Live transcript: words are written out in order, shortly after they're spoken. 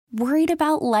Worried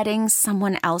about letting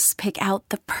someone else pick out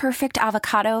the perfect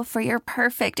avocado for your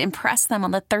perfect impress them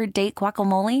on the third date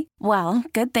guacamole? Well,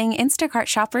 good thing Instacart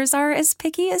shoppers are as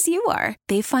picky as you are.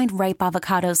 They find ripe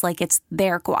avocados like it's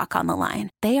their guac on the line.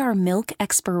 They are milk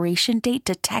expiration date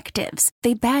detectives.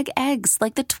 They bag eggs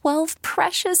like the 12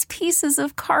 precious pieces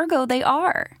of cargo they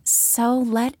are. So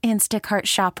let Instacart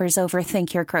shoppers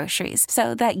overthink your groceries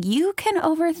so that you can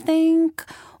overthink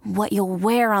what you'll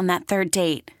wear on that third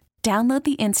date. Download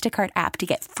the Instacart app to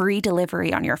get free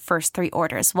delivery on your first 3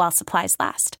 orders while supplies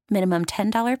last. Minimum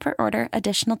 $10 per order.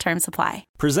 Additional terms apply.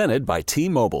 Presented by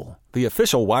T-Mobile, the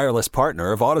official wireless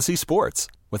partner of Odyssey Sports.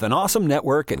 With an awesome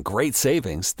network and great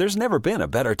savings, there's never been a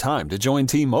better time to join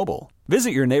T-Mobile. Visit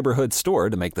your neighborhood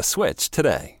store to make the switch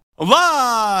today.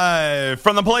 Live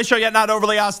from the Palatial yet not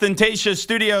overly ostentatious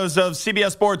studios of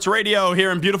CBS Sports Radio here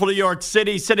in beautiful New York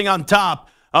City, sitting on top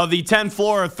of the 10th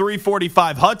floor of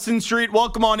 345 Hudson Street.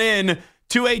 Welcome on in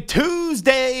to a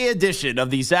Tuesday edition of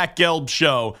the Zach Gelb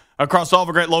Show across all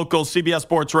the great local CBS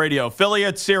Sports Radio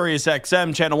affiliates, Sirius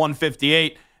XM, Channel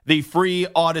 158, the free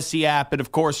Odyssey app, and,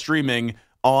 of course, streaming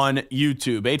on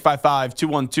YouTube.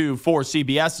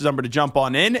 855-212-4CBS is the number to jump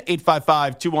on in.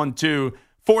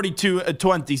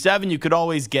 855-212-4227. You could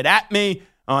always get at me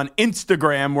on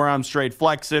Instagram, where I'm straight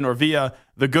flexing, or via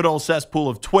the good old cesspool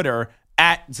of Twitter,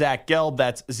 at Zach Gelb.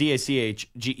 That's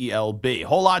ZACHGELB.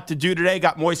 Whole lot to do today.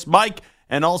 Got Moist Mike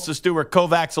and also Stuart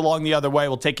Kovacs along the other way.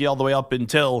 We'll take you all the way up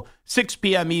until 6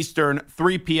 p.m. Eastern,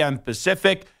 3 p.m.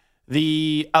 Pacific.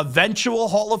 The eventual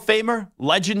Hall of Famer,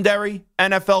 legendary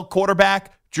NFL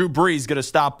quarterback, Drew Brees, going to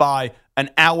stop by an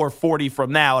hour 40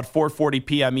 from now at 4:40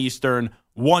 p.m. Eastern,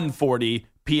 1:40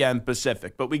 p.m.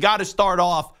 Pacific. But we got to start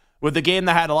off with a game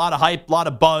that had a lot of hype, a lot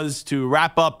of buzz to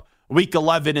wrap up Week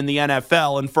 11 in the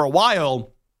NFL, and for a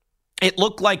while, it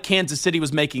looked like Kansas City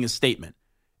was making a statement.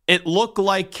 It looked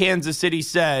like Kansas City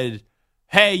said,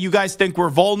 hey, you guys think we're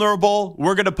vulnerable?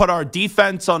 We're going to put our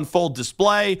defense on full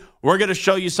display. We're going to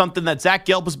show you something that Zach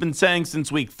Gelb has been saying since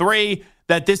Week 3,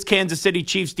 that this Kansas City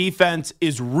Chiefs defense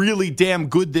is really damn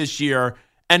good this year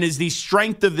and is the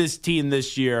strength of this team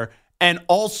this year, and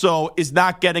also is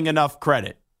not getting enough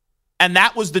credit. And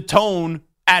that was the tone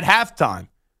at halftime.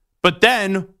 But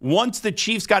then, once the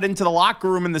Chiefs got into the locker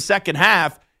room in the second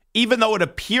half, even though it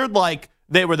appeared like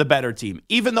they were the better team,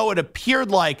 even though it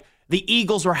appeared like the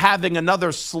Eagles were having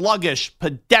another sluggish,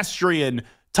 pedestrian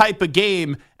type of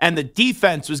game, and the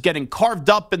defense was getting carved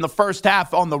up in the first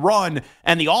half on the run,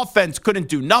 and the offense couldn't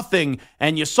do nothing,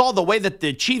 and you saw the way that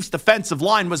the Chiefs' defensive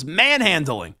line was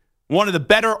manhandling one of the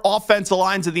better offensive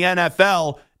lines of the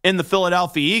NFL in the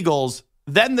Philadelphia Eagles,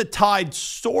 then the tide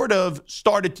sort of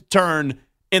started to turn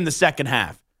in the second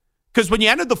half. Because when you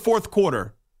entered the fourth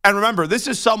quarter, and remember, this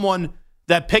is someone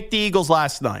that picked the Eagles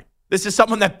last night. This is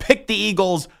someone that picked the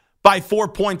Eagles by 4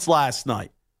 points last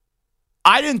night.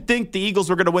 I didn't think the Eagles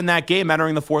were going to win that game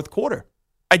entering the fourth quarter.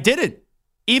 I didn't.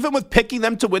 Even with picking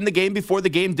them to win the game before the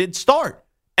game did start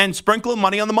and sprinkling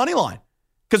money on the money line.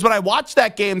 Because when I watched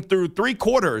that game through 3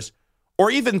 quarters,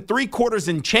 or even 3 quarters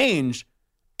and change,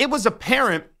 it was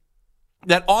apparent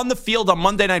that on the field on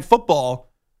Monday Night Football,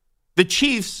 the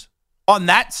Chiefs, on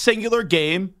that singular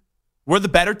game, were the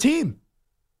better team.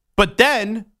 But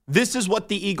then, this is what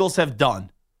the Eagles have done.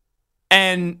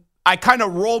 And I kind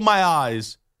of rolled my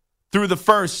eyes through the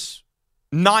first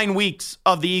 9 weeks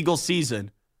of the Eagles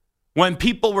season when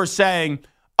people were saying,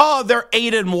 oh, they're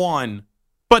 8-1,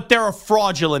 but they're a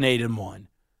fraudulent 8-1.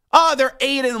 Oh, they're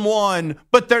 8-1,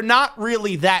 but they're not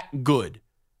really that good.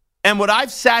 And what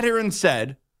I've sat here and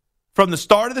said from the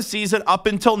start of the season up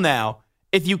until now,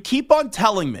 if you keep on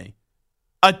telling me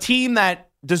a team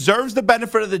that deserves the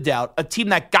benefit of the doubt, a team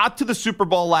that got to the Super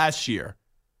Bowl last year,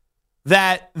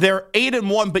 that they're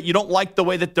 8-1, but you don't like the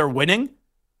way that they're winning,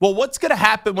 well, what's going to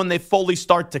happen when they fully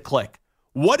start to click?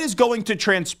 What is going to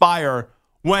transpire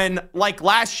when, like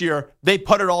last year, they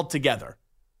put it all together?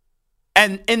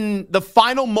 And in the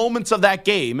final moments of that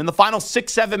game, in the final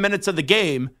 6-7 minutes of the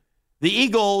game, the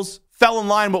Eagles fell in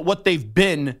line with what they've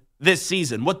been this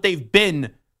season, what they've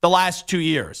been the last 2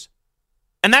 years.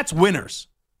 And that's winners.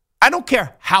 I don't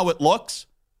care how it looks.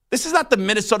 This is not the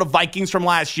Minnesota Vikings from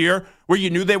last year where you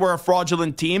knew they were a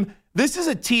fraudulent team. This is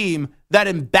a team that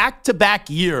in back-to-back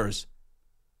years,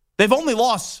 they've only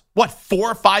lost,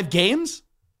 4 or 5 games?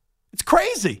 It's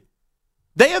crazy.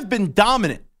 They have been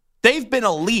dominant. They've been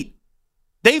elite.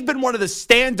 They've been one of the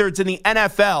standards in the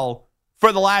NFL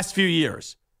for the last few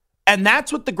years. And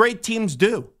that's what the great teams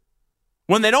do.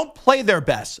 When they don't play their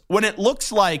best, when it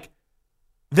looks like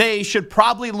they should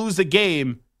probably lose a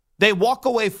game, they walk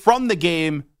away from the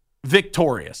game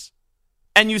victorious.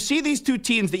 And you see these two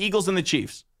teams, the Eagles and the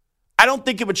Chiefs. I don't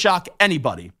think it would shock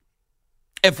anybody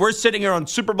if we're sitting here on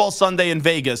Super Bowl Sunday in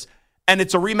Vegas and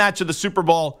it's a rematch of the Super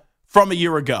Bowl from a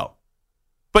year ago,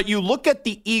 but you look at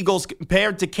the Eagles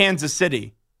compared to Kansas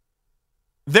City,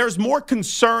 there's more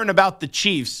concern about the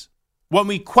Chiefs when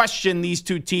we question these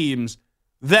two teams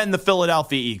than the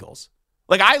Philadelphia Eagles.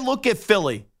 Like, I look at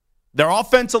Philly, their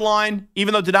offensive line,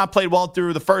 even though it did not play well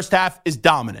through the first half, is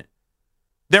dominant.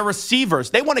 Their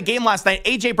receivers, they won a game last night.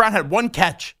 A.J. Brown had one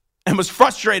catch and was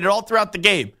frustrated all throughout the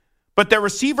game. But their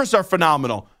receivers are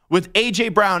phenomenal with A.J.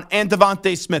 Brown and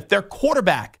Devontae Smith. Their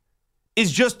quarterback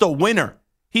is just a winner.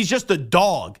 He's just a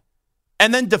dog.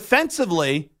 And then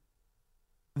defensively,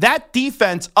 that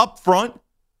defense up front,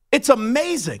 it's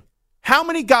amazing how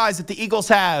many guys that the Eagles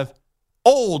have,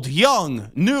 old,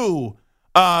 young, new,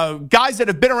 guys that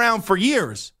have been around for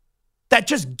years, that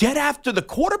just get after the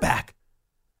quarterback.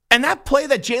 And that play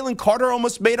that Jalen Carter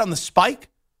almost made on the spike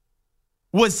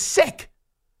was sick.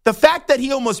 The fact that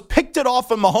he almost picked it off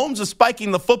when Mahomes was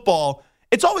spiking the football,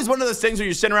 it's always one of those things where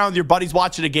you're sitting around with your buddies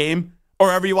watching a game, or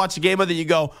wherever you watch a game with it, you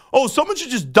go, oh, someone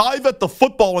should just dive at the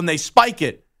football when they spike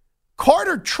it.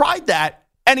 Carter tried that,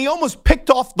 and he almost picked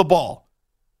off the ball,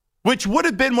 which would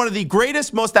have been one of the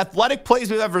greatest, most athletic plays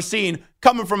we've ever seen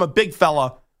coming from a big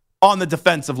fella on the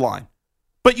defensive line.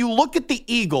 But you look at the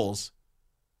Eagles,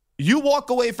 you walk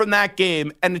away from that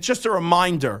game, and it's just a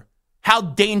reminder how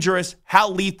dangerous, how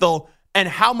lethal, and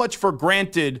how much for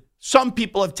granted some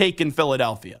people have taken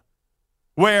Philadelphia.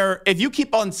 Where if you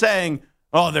keep on saying,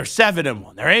 oh, they're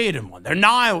 7-1, they're 8-1, they're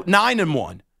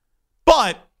 9-1,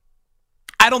 but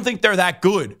I don't think they're that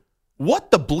good.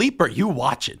 What the bleep are you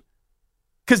watching?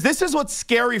 Because this is what's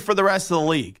scary for the rest of the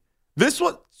league. This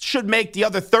what should make the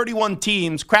other 31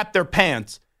 teams crap their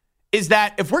pants, is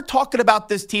that if we're talking about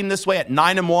this team this way at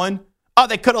 9-1, oh,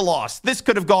 they could have lost. This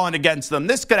could have gone against them.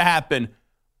 This could have happened.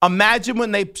 Imagine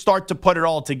when they start to put it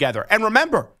all together. And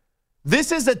remember,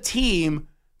 this is a team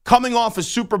coming off a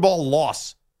Super Bowl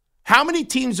loss. How many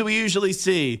teams do we usually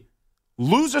see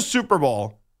lose a Super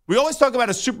Bowl? We always talk about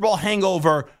a Super Bowl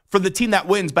hangover for the team that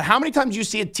wins, but how many times do you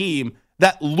see a team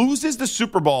that loses the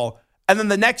Super Bowl and then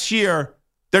the next year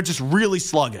they're just really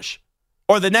sluggish?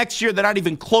 Or the next year they're not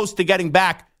even close to getting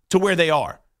back to where they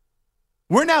are.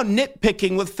 We're now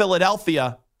nitpicking with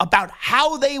Philadelphia about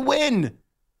how they win.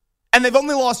 And they've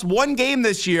only lost one game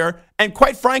this year. And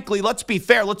quite frankly, let's be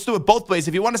fair. Let's do it both ways.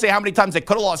 If you want to say how many times they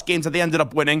could have lost games that they ended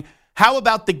up winning, how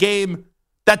about the game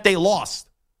that they lost?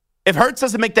 If Hurts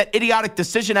doesn't make that idiotic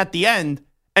decision at the end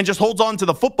and just holds on to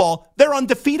the football, they're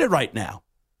undefeated right now.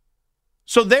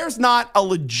 So there's not a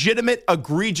legitimate,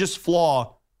 egregious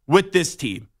flaw with this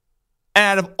team.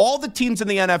 And out of all the teams in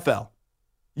the NFL,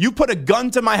 you put a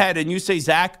gun to my head and you say,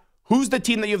 Zach, who's the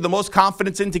team that you have the most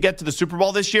confidence in to get to the Super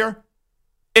Bowl this year?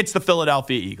 It's the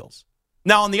Philadelphia Eagles.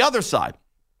 Now, on the other side,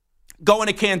 going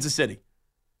to Kansas City,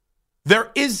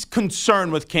 there is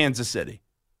concern with Kansas City.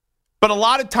 But a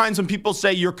lot of times when people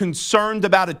say you're concerned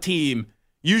about a team,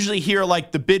 usually hear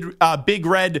like the big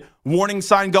red warning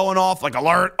sign going off, like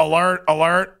alert, alert,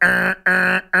 alert.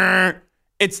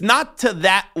 It's not to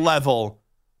that level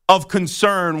of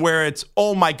concern where it's,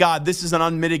 oh my God, this is an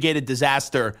unmitigated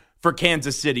disaster for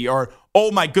Kansas City, or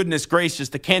oh my goodness gracious,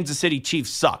 the Kansas City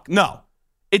Chiefs suck. No,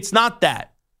 it's not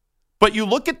that. But you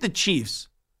look at the Chiefs,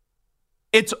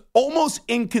 it's almost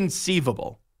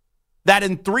inconceivable that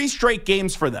in 3 straight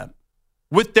games for them,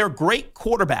 with their great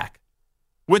quarterback,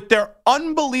 with their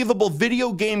unbelievable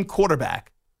video game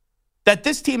quarterback, that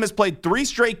this team has played 3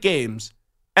 straight games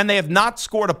and they have not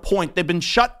scored a point. They've been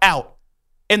shut out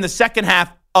in the second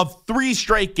half of 3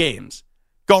 straight games,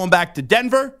 going back to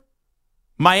Denver,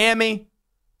 Miami,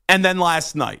 and then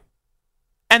last night.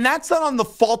 And that's not on the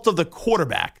fault of the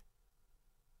quarterback,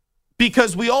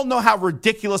 because we all know how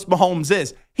ridiculous Mahomes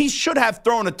is. He should have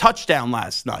thrown a touchdown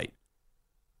last night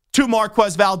to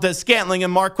Marquez Valdes-Scantling,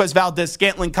 and Marquez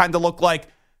Valdes-Scantling kind of looked like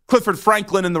Clifford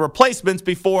Franklin in The Replacements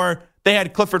before they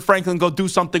had Clifford Franklin go do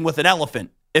something with an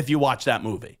elephant, if you watch that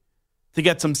movie, to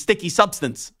get some sticky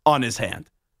substance on his hand.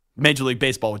 Major League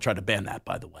Baseball would try to ban that,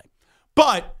 by the way.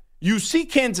 But you see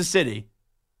Kansas City,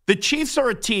 the Chiefs are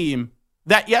a team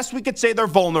that, yes, we could say they're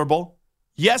vulnerable.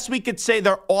 Yes, we could say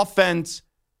their offense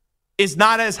is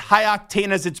not as high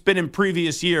octane as it's been in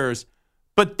previous years.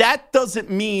 But that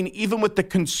doesn't mean, even with the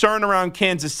concern around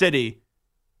Kansas City,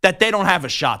 that they don't have a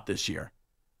shot this year.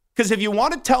 Because if you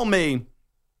want to tell me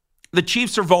the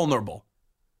Chiefs are vulnerable,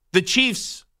 the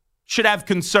Chiefs should have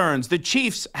concerns, the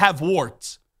Chiefs have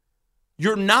warts,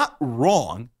 you're not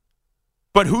wrong.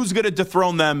 But who's going to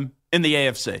dethrone them in the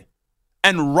AFC?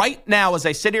 And right now, as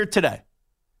I sit here today,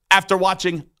 after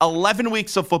watching 11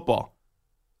 weeks of football,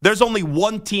 there's only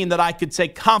one team that I could say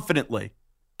confidently,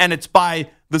 and it's by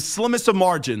the slimmest of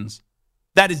margins,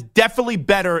 that is definitely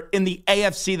better in the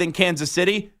AFC than Kansas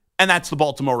City, and that's the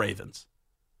Baltimore Ravens.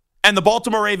 And the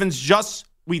Baltimore Ravens just,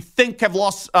 we think, have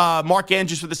lost Mark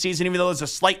Andrews for the season, even though there's a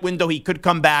slight window he could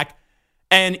come back.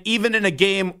 And even in a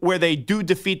game where they do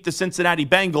defeat the Cincinnati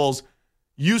Bengals,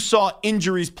 you saw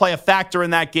injuries play a factor in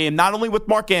that game, not only with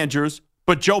Mark Andrews,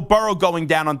 but Joe Burrow going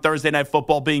down on Thursday Night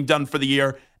Football, being done for the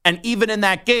year. And even in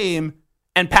that game,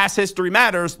 and past history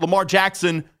matters, Lamar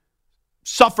Jackson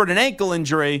suffered an ankle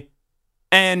injury,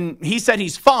 and he said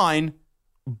he's fine.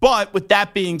 But with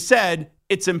that being said,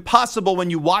 it's impossible when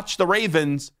you watch the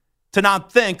Ravens to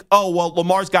not think, oh, well,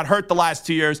 Lamar's got hurt the last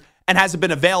 2 years and hasn't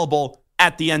been available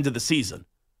at the end of the season.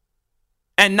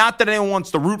 And not that anyone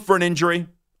wants to root for an injury.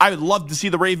 I would love to see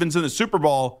the Ravens in the Super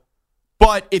Bowl.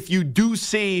 But if you do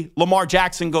see Lamar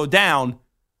Jackson go down,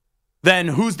 then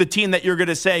who's the team that you're going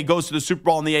to say goes to the Super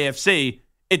Bowl in the AFC?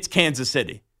 It's Kansas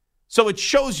City. So it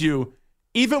shows you,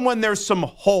 even when there's some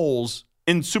holes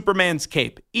in Superman's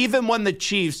cape, even when the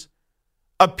Chiefs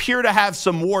appear to have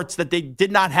some warts that they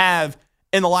did not have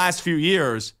in the last few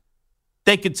years,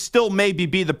 they could still maybe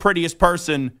be the prettiest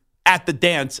person at the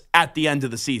dance at the end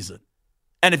of the season.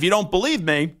 And if you don't believe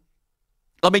me,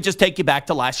 let me just take you back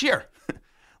to last year.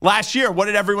 Last year, what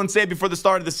did everyone say before the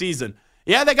start of the season?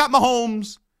 Yeah, they got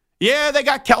Mahomes. Yeah, they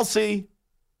got Kelsey.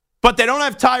 But they don't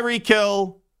have Tyreek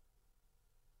Hill.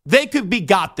 They could be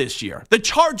got this year. The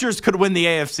Chargers could win the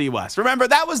AFC West. Remember,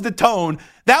 that was the tone.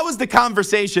 That was the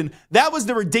conversation. That was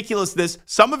the ridiculousness.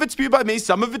 Some of it spewed by me.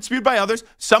 Some of it spewed by others.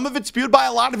 Some of it spewed by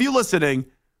a lot of you listening,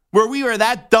 where we were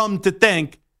that dumb to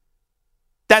think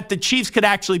that the Chiefs could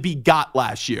actually be got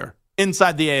last year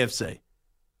inside the AFC.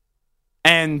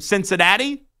 And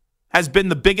Cincinnati has been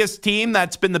the biggest team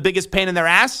that's been the biggest pain in their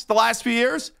ass the last few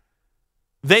years.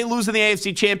 They lose in the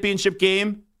AFC Championship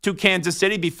game to Kansas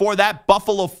City. Before that,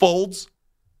 Buffalo folds,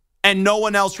 and no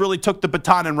one else really took the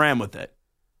baton and ran with it.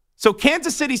 So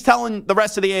Kansas City's telling the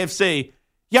rest of the AFC,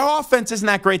 yeah, our offense isn't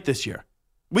that great this year.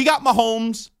 We got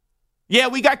Mahomes. Yeah,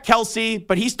 we got Kelsey,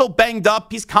 but he's still banged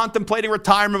up. He's contemplating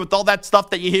retirement with all that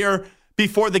stuff that you hear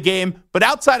before the game. But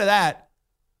outside of that,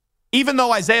 even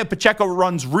though Isaiah Pacheco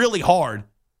runs really hard,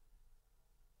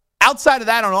 outside of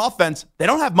that on offense, they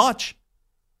don't have much.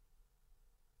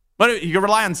 But you can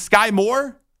rely on Sky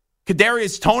Moore,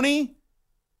 Kadarius Toney,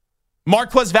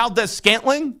 Marquez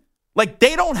Valdes-Scantling. Like,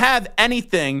 they don't have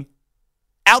anything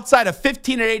outside of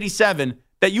 15 and 87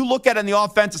 that you look at on the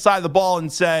offensive side of the ball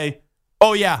and say,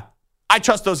 oh, yeah, I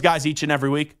trust those guys each and every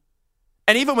week.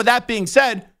 And even with that being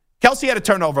said, Kelsey had a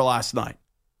turnover last night.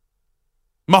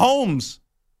 Mahomes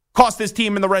cost his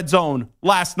team in the red zone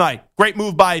last night. Great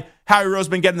move by Howie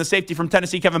Roseman getting the safety from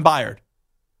Tennessee, Kevin Byard.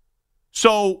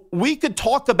 So we could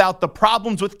talk about the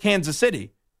problems with Kansas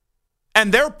City,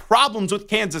 and their problems with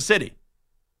Kansas City.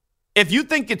 If you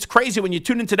think it's crazy when you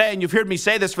tune in today, and you've heard me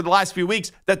say this for the last few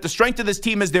weeks, that the strength of this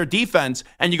team is their defense,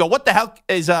 and you go, what the hell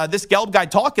is this Gelb guy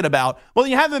talking about? Well,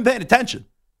 you haven't been paying attention.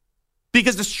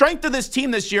 Because the strength of this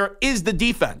team this year is the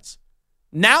defense.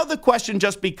 Now the question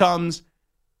just becomes,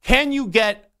 can you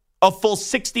get a full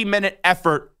 60-minute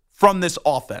effort from this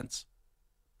offense?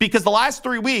 Because the last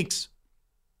 3 weeks,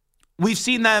 we've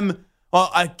seen them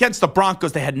against the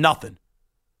Broncos, they had nothing.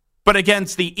 But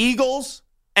against the Eagles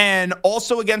and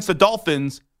also against the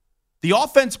Dolphins, the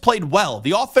offense played well.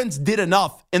 The offense did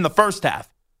enough in the first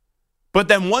half. But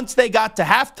then once they got to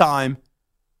halftime,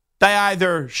 they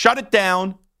either shut it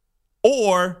down,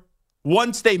 or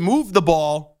once they moved the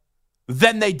ball,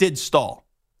 then they did stall.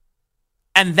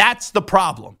 And that's the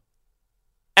problem.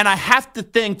 And I have to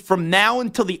think from now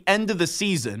until the end of the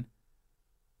season,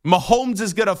 Mahomes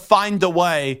is going to find a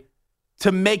way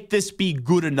to make this be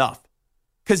good enough.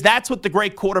 Because that's what the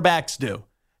great quarterbacks do.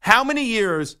 How many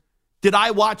years did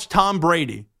I watch Tom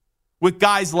Brady with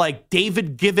guys like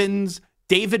David Givens,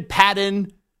 David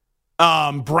Patton,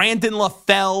 Brandon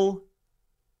LaFell,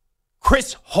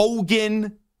 Chris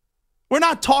Hogan? We're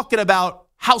not talking about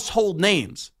household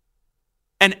names.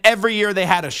 And every year they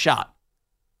had a shot.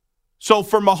 So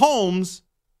for Mahomes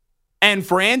and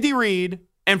for Andy Reid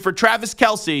and for Travis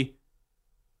Kelce,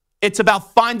 it's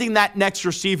about finding that next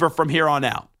receiver from here on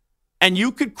out. And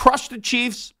you could crush the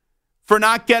Chiefs for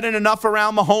not getting enough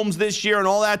around Mahomes this year and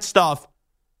all that stuff.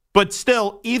 But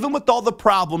still, even with all the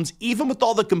problems, even with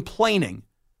all the complaining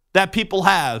that people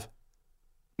have,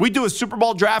 we do a Super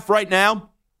Bowl draft right now.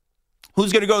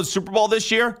 Who's going to go to the Super Bowl this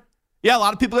year? Yeah, a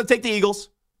lot of people are going to take the Eagles.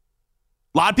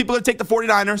 A lot of people are going to take the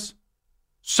 49ers.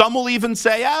 Some will even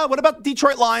say, what about the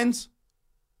Detroit Lions?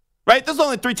 Right? There's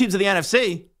only 3 teams in the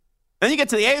NFC. Then you get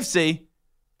to the AFC,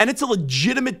 and it's a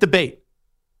legitimate debate.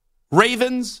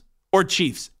 Ravens or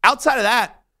Chiefs. Outside of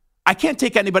that, I can't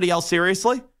take anybody else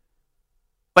seriously.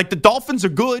 Like, the Dolphins are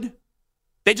good.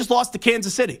 They just lost to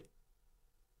Kansas City.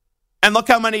 And look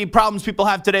how many problems people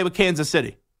have today with Kansas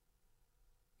City.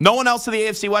 No one else in the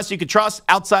AFC West you could trust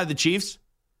outside of the Chiefs.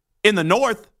 In the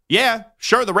North, yeah,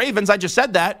 sure, the Ravens, I just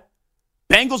said that.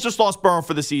 Bengals just lost Burrow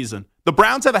for the season. The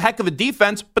Browns have a heck of a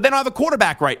defense, but they don't have a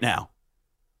quarterback right now.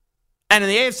 And in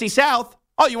the AFC South,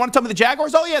 oh, you want to tell me the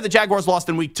Jaguars? Oh, yeah, the Jaguars lost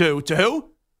in week 2. To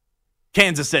who?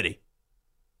 Kansas City.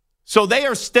 So they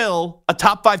are still a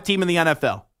top 5 team in the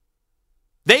NFL.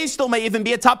 They still may even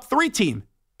be a top 3 team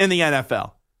in the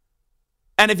NFL.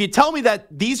 And if you tell me that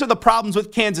these are the problems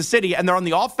with Kansas City and they're on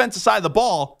the offensive side of the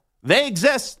ball, they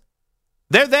exist.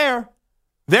 They're there.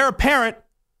 They're apparent.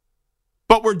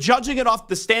 But we're judging it off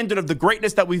the standard of the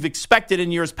greatness that we've expected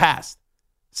in years past.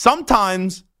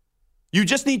 Sometimes you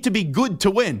just need to be good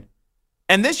to win.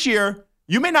 And this year,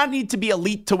 you may not need to be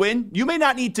elite to win. You may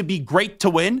not need to be great to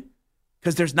win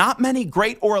because there's not many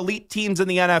great or elite teams in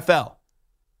the NFL.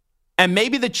 And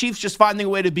maybe the Chiefs just finding a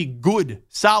way to be good,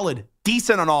 solid,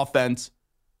 decent on offense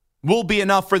will be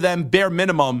enough for them, bare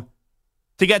minimum,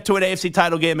 to get to an AFC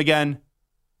title game again,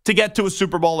 to get to a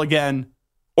Super Bowl again,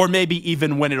 or maybe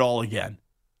even win it all again.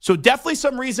 So definitely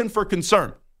some reason for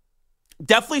concern.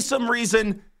 Definitely some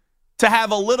reason to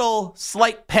have a little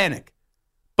slight panic.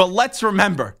 But let's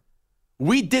remember,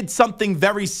 we did something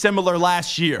very similar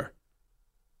last year.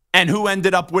 And who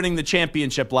ended up winning the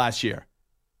championship last year?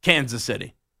 Kansas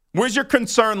City. Where's your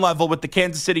concern level with the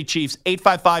Kansas City Chiefs?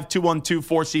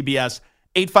 855-212-4CBS,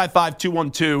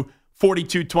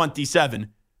 855-212-4227.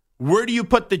 Where do you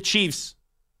put the Chiefs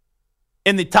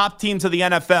in the top teams of the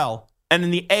NFL and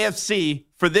in the AFC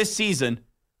for this season?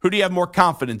 Who do you have more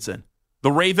confidence in?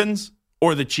 The Ravens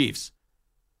or the Chiefs?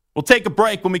 We'll take a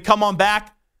break. When we come on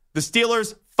back, the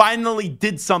Steelers finally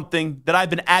did something that I've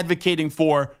been advocating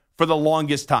for the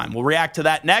longest time. We'll react to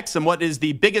that next and what is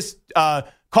the biggest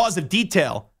cause of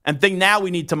detail and thing now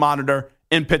we need to monitor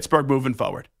in Pittsburgh moving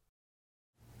forward.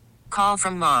 Call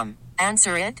from mom.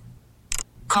 Answer it.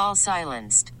 Call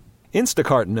silenced.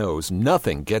 Instacart knows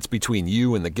nothing gets between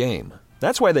you and the game.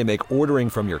 That's why they make ordering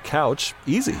from your couch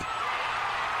easy.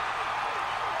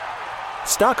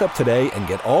 Stock up today and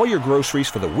get all your groceries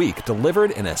for the week delivered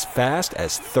in as fast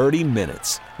as 30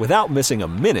 minutes without missing a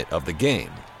minute of the game.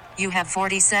 You have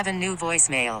 47 new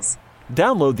voicemails.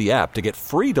 Download the app to get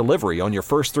free delivery on your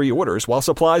first 3 orders while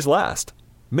supplies last.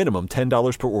 Minimum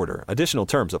 $10 per order. Additional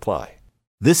terms apply.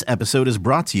 This episode is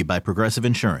brought to you by Progressive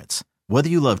Insurance. Whether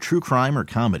you love true crime or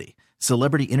comedy,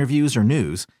 celebrity interviews or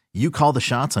news, you call the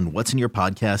shots on what's in your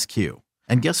podcast queue.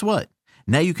 And guess what?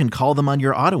 Now you can call them on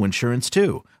your auto insurance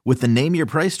too with the Name Your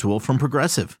Price tool from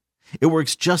Progressive. It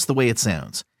works just the way it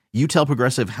sounds. You tell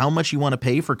Progressive how much you want to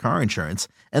pay for car insurance,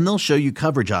 and they'll show you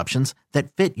coverage options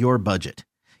that fit your budget.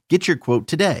 Get your quote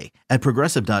today at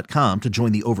Progressive.com to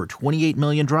join the over 28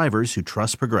 million drivers who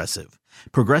trust Progressive.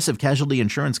 Progressive Casualty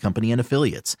Insurance Company and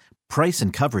Affiliates. Price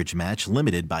and coverage match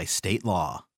limited by state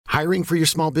law. Hiring for your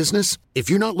small business? If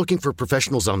you're not looking for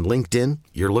professionals on LinkedIn,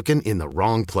 you're looking in the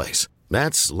wrong place.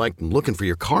 That's like looking for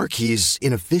your car keys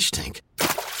in a fish tank.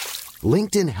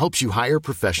 LinkedIn helps you hire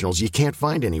professionals you can't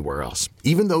find anywhere else,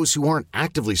 even those who aren't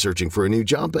actively searching for a new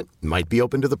job but might be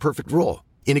open to the perfect role.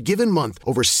 In a given month,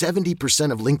 over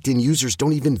 70% of LinkedIn users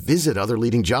don't even visit other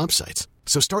leading job sites.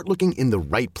 So start looking in the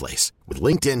right place. With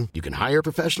LinkedIn, you can hire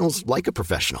professionals like a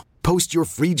professional. Post your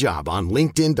free job on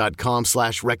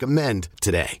linkedin.com/recommend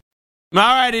today. All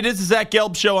righty, this is Zach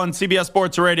Gelb Show on CBS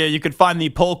Sports Radio. You can find the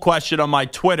poll question on my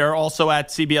Twitter, also at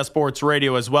CBS Sports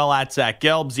Radio as well, at Zach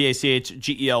Gelb,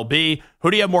 ZACHGELB.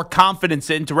 Who do you have more confidence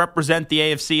in to represent the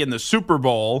AFC in the Super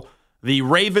Bowl? The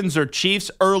Ravens or Chiefs?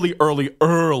 Early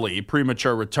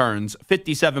premature returns.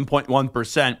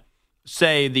 57.1%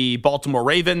 say the Baltimore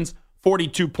Ravens.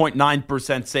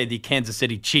 42.9% say the Kansas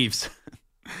City Chiefs.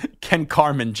 Ken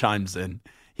Carman chimes in.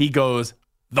 He goes,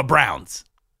 the Browns.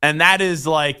 And that is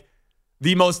like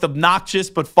the most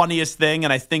obnoxious but funniest thing,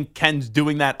 and I think Ken's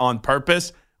doing that on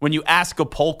purpose. When you ask a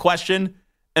poll question,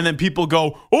 and then people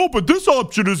go, oh, but this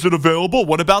option isn't available.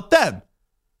 What about them?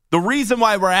 The reason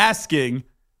why we're asking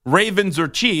Ravens or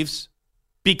Chiefs,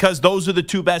 because those are the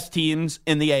 2 best teams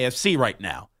in the AFC right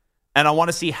now. And I want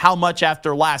to see how much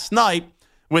after last night,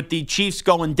 with the Chiefs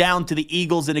going down to the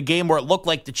Eagles in a game where it looked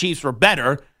like the Chiefs were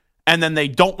better, and then they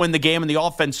don't win the game and the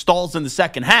offense stalls in the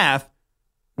second half,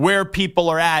 where people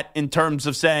are at in terms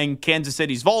of saying Kansas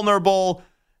City's vulnerable,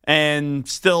 and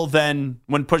still then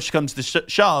when push comes to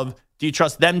shove, do you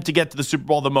trust them to get to the Super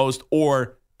Bowl the most,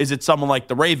 or is it someone like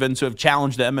the Ravens who have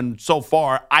challenged them? And so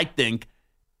far, I think,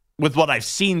 with what I've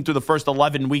seen through the first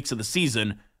 11 weeks of the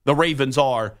season, the Ravens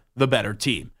are the better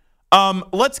team.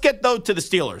 Let's get, though, to the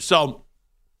Steelers. So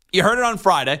you heard it on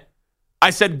Friday. I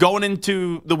said going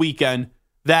into the weekend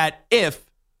that if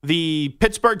the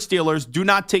Pittsburgh Steelers do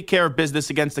not take care of business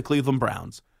against the Cleveland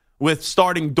Browns, with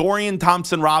starting Dorian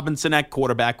Thompson-Robinson at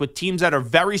quarterback, with teams that are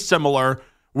very similar,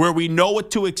 where we know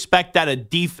what to expect out of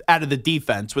the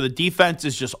defense, where the defense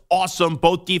is just awesome.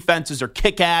 Both defenses are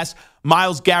kick-ass.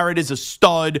 Myles Garrett is a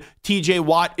stud. TJ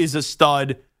Watt is a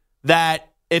stud.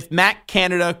 That if Matt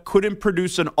Canada couldn't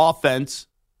produce an offense,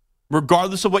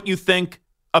 regardless of what you think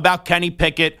about Kenny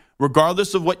Pickett,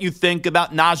 regardless of what you think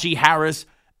about Najee Harris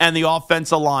and the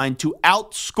offensive line, to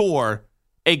outscore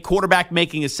a quarterback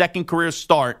making a second career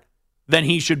start, then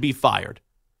he should be fired.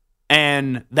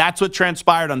 And that's what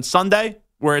transpired on Sunday,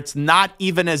 where it's not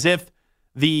even as if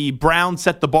the Browns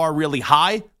set the bar really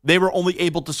high. They were only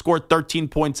able to score 13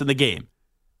 points in the game.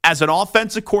 As an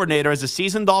offensive coordinator, as a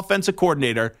seasoned offensive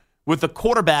coordinator, with a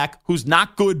quarterback who's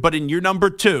not good but in year number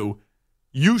 2,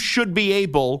 you should be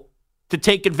able to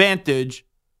take advantage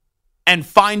and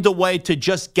find a way to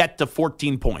just get to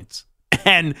 14 points.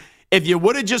 And if you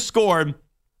would have just scored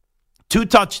 2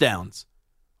 touchdowns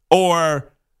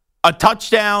or a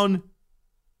touchdown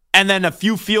and then a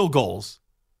few field goals,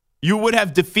 you would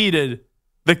have defeated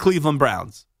the Cleveland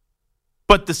Browns.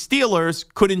 But the Steelers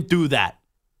couldn't do that.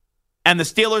 And the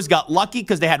Steelers got lucky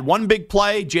because they had one big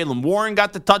play. Jaylen Warren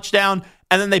got the touchdown,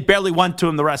 and then they barely went to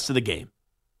him the rest of the game.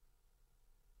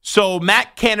 So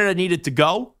Matt Canada needed to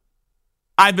go.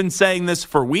 I've been saying this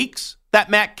for weeks, that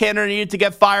Matt Canada needed to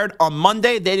get fired. On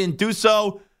Monday, they didn't do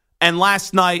so. And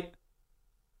last night,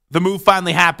 the move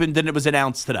finally happened, and it was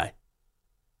announced today.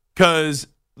 Because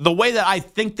the way that I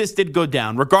think this did go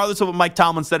down, regardless of what Mike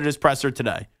Tomlin said at his presser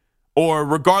today, or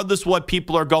regardless of what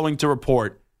people are going to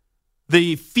report,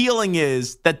 the feeling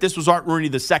is that this was Art Rooney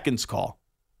II's call.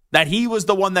 That he was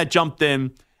the one that jumped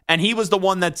in, and he was the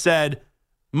one that said,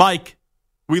 Mike,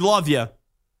 we love you.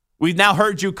 We've now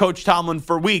heard you, Coach Tomlin,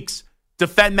 for weeks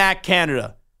defend Matt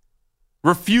Canada.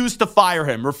 Refuse to fire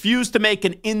him. Refuse to make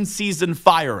an in-season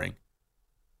firing.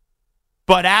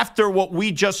 But after what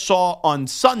we just saw on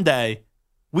Sunday,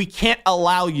 we can't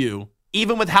allow you,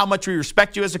 even with how much we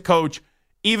respect you as a coach,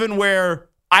 even where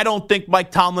I don't think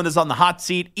Mike Tomlin is on the hot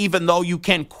seat, even though you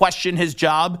can question his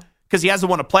job because he hasn't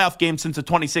won a playoff game since the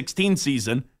 2016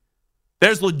 season.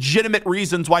 There's legitimate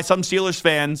reasons why some Steelers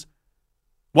fans,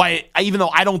 even though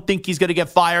I don't think he's going to get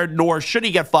fired, nor should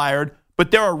he get fired,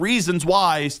 but there are reasons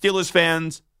why Steelers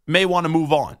fans may want to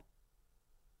move on.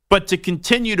 But to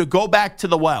continue to go back to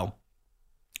the well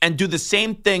and do the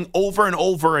same thing over and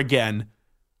over again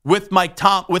with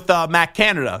Matt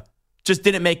Canada just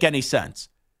didn't make any sense.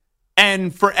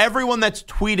 And for everyone that's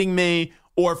tweeting me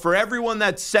or for everyone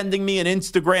that's sending me an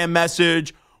Instagram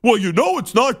message, well, you know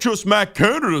it's not just Matt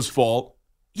Canada's fault.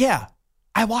 Yeah,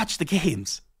 I watch the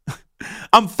games.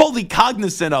 I'm fully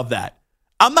cognizant of that.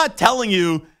 I'm not telling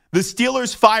you the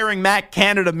Steelers firing Matt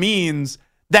Canada means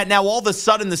that now all of a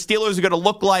sudden the Steelers are going to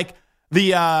look like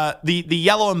the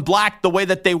yellow and black the way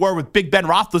that they were with Big Ben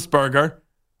Roethlisberger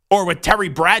or with Terry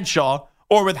Bradshaw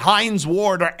or with Hines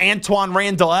Ward or Antoine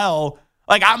Randall.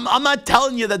 Like, I'm not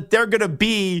telling you that they're going to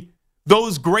be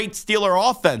those great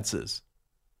Steeler offenses.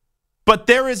 But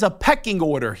there is a pecking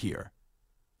order here.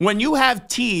 When you have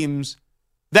teams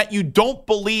that you don't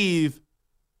believe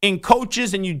in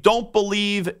coaches and you don't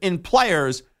believe in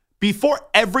players, before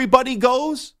everybody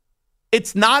goes,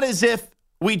 it's not as if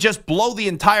we just blow the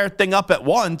entire thing up at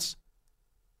once.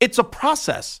 It's a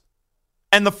process.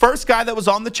 And the first guy that was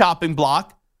on the chopping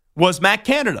block was Matt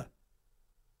Canada.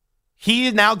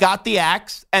 He now got the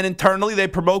axe, and internally they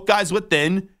promote guys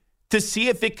within to see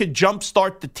if it could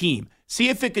jumpstart the team, see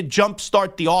if it could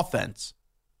jumpstart the offense.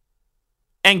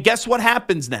 And guess what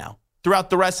happens now throughout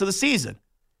the rest of the season?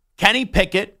 Kenny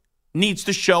Pickett needs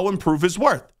to show and prove his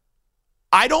worth.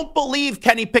 I don't believe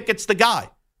Kenny Pickett's the guy.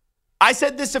 I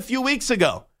said this a few weeks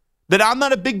ago, that I'm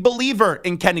not a big believer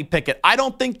in Kenny Pickett. I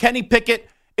don't think Kenny Pickett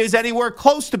is anywhere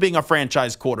close to being a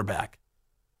franchise quarterback.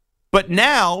 But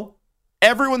now,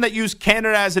 everyone that used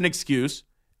Canada as an excuse,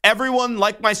 everyone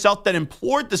like myself that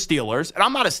implored the Steelers, and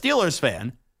I'm not a Steelers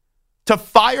fan, to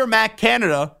fire Matt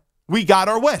Canada, we got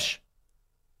our wish.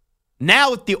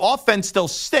 Now, if the offense still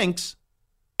stinks,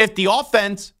 if the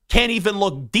offense can't even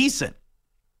look decent,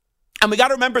 and we got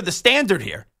to remember the standard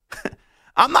here.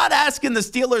 I'm not asking the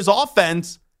Steelers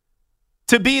offense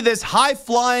to be this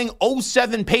high-flying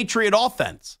 07 Patriot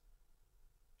offense.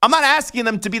 I'm not asking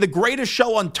them to be the greatest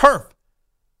show on turf.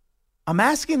 I'm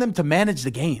asking them to manage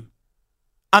the game.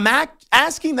 I'm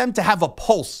asking them to have a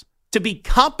pulse, to be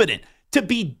competent, to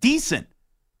be decent.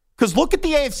 Because look at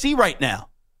the AFC right now.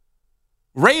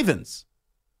 Ravens,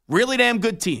 really damn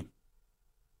good team.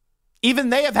 Even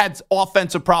they have had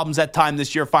offensive problems at times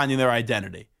this year finding their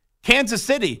identity. Kansas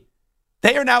City,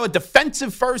 they are now a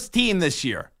defensive first team this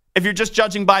year, if you're just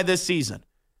judging by this season.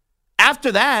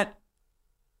 After that,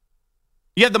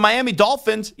 you have the Miami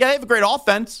Dolphins. Yeah, they have a great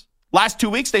offense. Last 2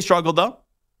 weeks, they struggled, though.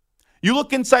 You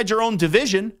look inside your own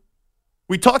division.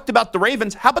 We talked about the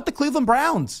Ravens. How about the Cleveland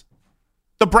Browns?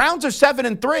 The Browns are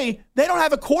 7-3. They don't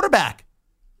have a quarterback.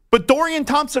 But Dorian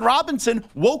Thompson-Robinson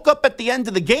woke up at the end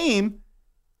of the game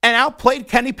and outplayed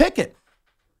Kenny Pickett.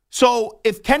 So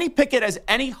if Kenny Pickett has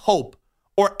any hope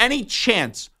or any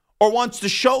chance or wants to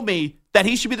show me that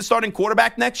he should be the starting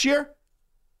quarterback next year,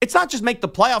 it's not just make the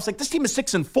playoffs. Like, this team is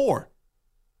 6-4.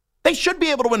 They should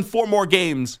be able to win 4 more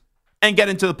games and get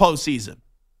into the postseason.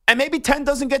 And maybe 10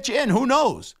 doesn't get you in. Who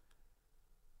knows?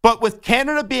 But with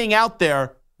Canada being out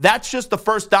there, that's just the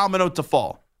first domino to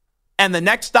fall. And the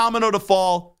next domino to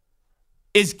fall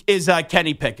is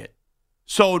Kenny Pickett.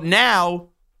 So now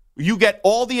you get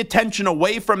all the attention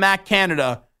away from Matt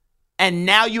Canada, and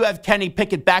now you have Kenny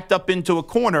Pickett backed up into a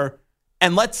corner,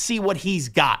 and let's see what he's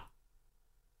got.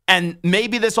 And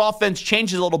maybe this offense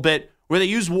changes a little bit where they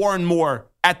use Warren Moore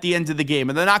at the end of the game,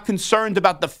 and they're not concerned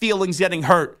about the feelings getting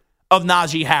hurt of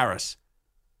Najee Harris.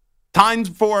 Time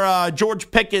for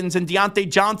George Pickens and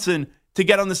Deontay Johnson to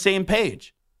get on the same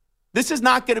page. This is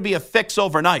not going to be a fix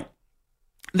overnight.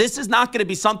 This is not going to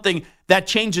be something that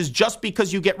changes just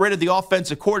because you get rid of the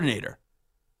offensive coordinator.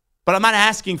 But I'm not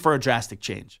asking for a drastic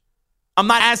change. I'm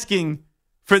not asking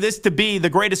for this to be the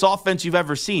greatest offense you've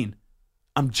ever seen.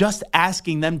 I'm just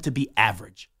asking them to be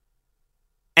average.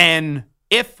 And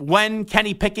when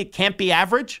Kenny Pickett can't be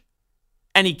average,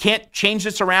 and he can't change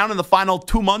this around in the final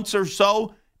 2 months or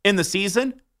so in the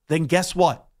season, then guess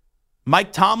what?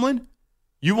 Mike Tomlin,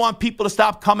 you want people to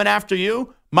stop coming after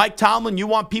you? Mike Tomlin, you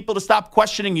want people to stop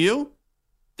questioning you?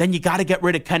 Then you got to get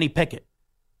rid of Kenny Pickett.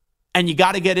 And you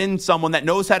got to get in someone that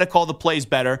knows how to call the plays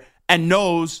better and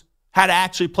knows how to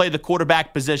actually play the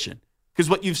quarterback position. Because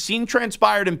what you've seen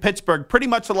transpired in Pittsburgh pretty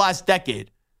much the last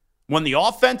decade, when the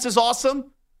offense is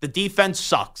awesome, the defense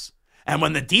sucks. And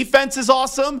when the defense is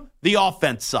awesome, the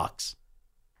offense sucks.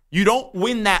 You don't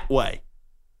win that way.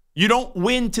 You don't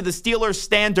win to the Steelers'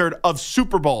 standard of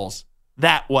Super Bowls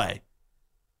that way.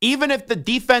 Even if the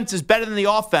defense is better than the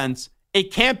offense,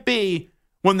 it can't be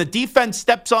when the defense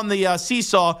steps on the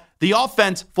seesaw, the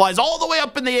offense flies all the way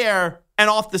up in the air and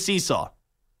off the seesaw.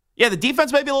 Yeah, the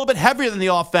defense may be a little bit heavier than the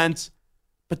offense,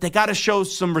 but they got to show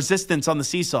some resistance on the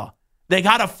seesaw. They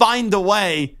got to find a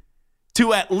way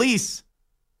to at least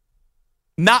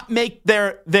not make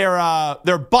their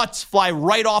butts fly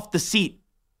right off the seat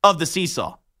of the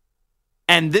seesaw.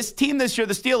 And this team this year,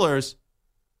 the Steelers,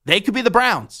 they could be the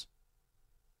Browns.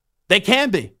 They can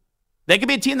be. They could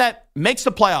be a team that makes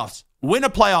the playoffs, win a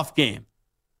playoff game.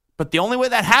 But the only way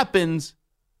that happens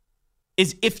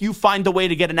is if you find a way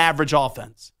to get an average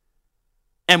offense.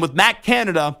 And with Matt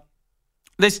Canada,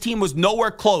 this team was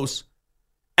nowhere close,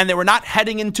 and they were not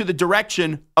heading into the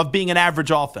direction of being an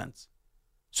average offense.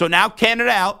 So now Canada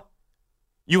out,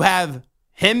 you have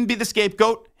him be the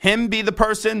scapegoat, him be the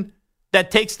person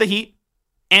that takes the heat,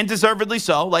 and deservedly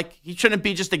so. Like, he shouldn't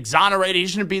be just exonerated. He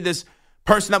shouldn't be this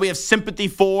person that we have sympathy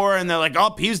for, and they're like,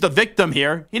 oh, he's the victim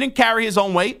here. He didn't carry his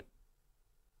own weight.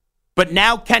 But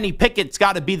now Kenny Pickett's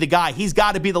got to be the guy. He's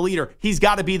got to be the leader. He's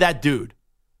got to be that dude.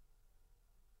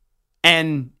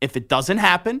 And if it doesn't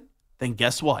happen, then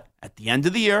guess what? At the end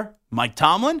of the year, Mike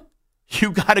Tomlin,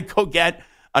 you got to go get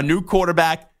a new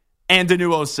quarterback and a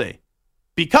new OC.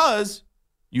 Because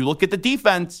you look at the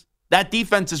defense, that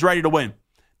defense is ready to win.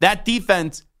 That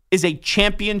defense is a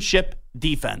championship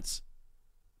defense.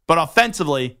 But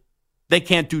offensively, they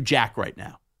can't do jack right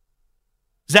now.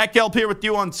 Zach Gelb here with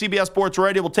you on CBS Sports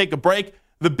Radio. We'll take a break.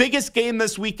 The biggest game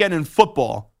this weekend in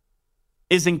football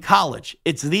is in college.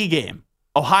 It's the game.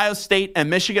 Ohio State and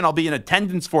Michigan. I'll be in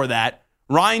attendance for that.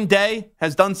 Ryan Day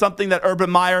has done something that Urban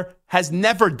Meyer has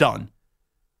never done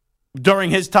during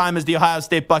his time as the Ohio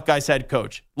State Buckeyes head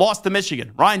coach. Lost to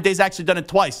Michigan. Ryan Day's actually done it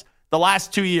twice the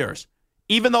last 2 years.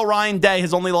 Even though Ryan Day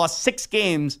has only lost 6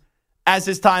 games as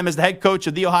his time as the head coach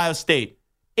of the Ohio State,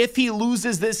 if he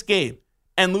loses this game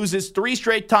and loses 3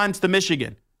 straight times to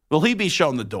Michigan, will he be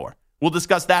shown the door? We'll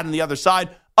discuss that on the other side.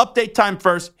 Update time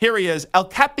first. Here he is, El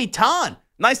Capitan.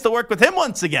 Nice to work with him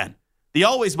once again. The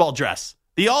always well-dressed,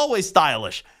 the always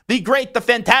stylish, the great, the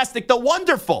fantastic, the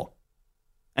wonderful.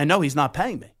 And no, he's not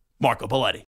paying me. Marco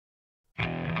Belletti.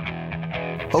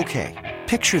 Okay,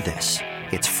 picture this.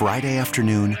 It's Friday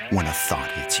afternoon when a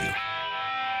thought hits you.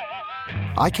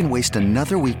 I can waste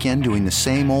another weekend doing the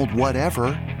same old whatever,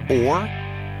 or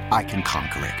I can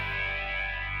conquer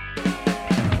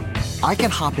it. I can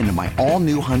hop into my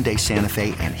all-new Hyundai Santa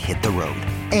Fe and hit the road.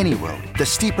 Any road. The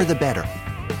steeper, the better.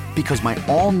 Because my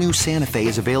all-new Santa Fe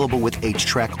is available with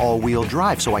H-Track all-wheel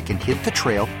drive, so I can hit the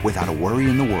trail without a worry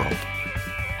in the world.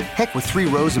 Heck, with 3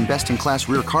 rows and best-in-class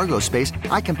rear cargo space,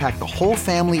 I can pack the whole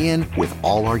family in with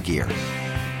all our gear.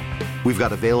 We've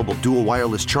got available dual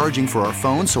wireless charging for our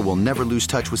phones, so we'll never lose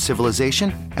touch with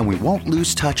civilization, and we won't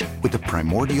lose touch with the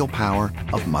primordial power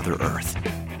of Mother Earth.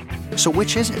 So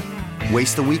which is it?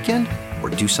 Waste the weekend or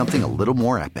do something a little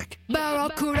more epic?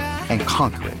 And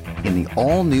conquer it in the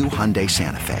all-new Hyundai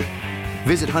Santa Fe.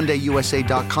 Visit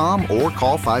HyundaiUSA.com or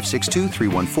call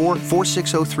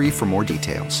 562-314-4603 for more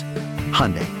details.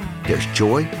 Hyundai, there's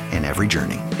joy in every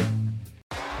journey.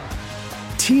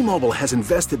 T-Mobile has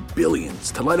invested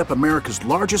billions to light up America's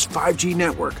largest 5G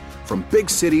network, from big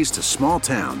cities to small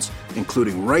towns,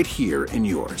 including right here in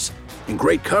yours. And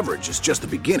great coverage is just the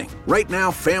beginning. Right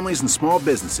now, families and small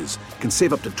businesses can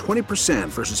save up to 20%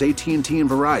 versus AT&T and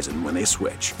Verizon when they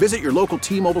switch. Visit your local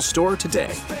T-Mobile store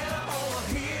today.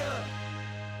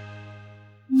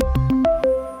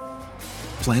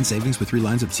 Plan savings with 3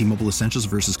 lines of T-Mobile Essentials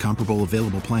versus comparable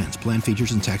available plans. Plan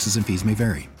features and taxes and fees may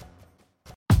vary.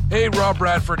 Hey, Rob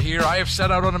Bradford here. I have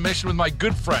set out on a mission with my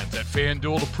good friends at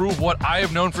FanDuel to prove what I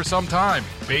have known for some time.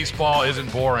 Baseball isn't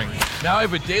boring. Now I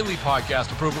have a daily podcast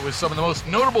to prove it with some of the most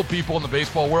notable people in the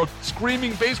baseball world,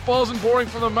 screaming baseball isn't boring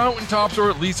from the mountaintops, or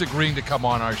at least agreeing to come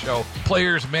on our show.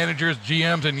 Players, managers,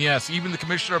 GMs, and yes, even the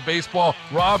commissioner of baseball,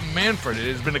 Rob Manfred.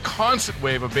 It has been a constant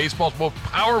wave of baseball's most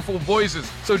powerful voices.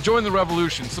 So join the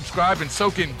revolution. Subscribe and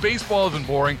soak in Baseball Isn't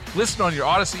Boring. Listen on your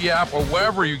Odyssey app or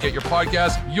wherever you get your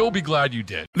podcasts. You'll be glad you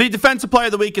did. The Defensive Player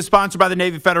of the Week is sponsored by the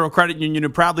Navy Federal Credit Union, who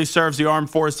proudly serves the Armed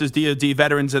Forces, DoD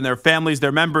veterans, and their families.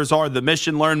 Their members are the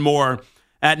mission. Learn more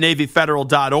at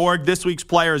NavyFederal.org. This week's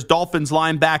player is Dolphins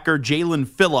linebacker Jaelan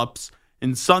Phillips.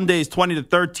 In Sunday's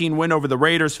 20-13 win over the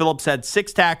Raiders, Phillips had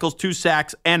 6 tackles, 2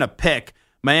 sacks, and a pick.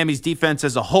 Miami's defense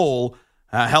as a whole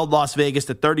held Las Vegas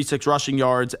to 36 rushing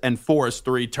yards and forced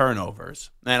 3 turnovers.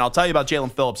 And I'll tell you about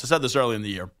Jaelan Phillips. I said this early in the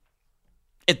year.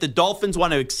 If the Dolphins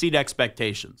want to exceed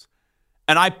expectations,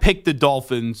 and I picked the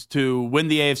Dolphins to win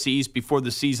the AFC East before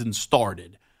the season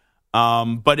started.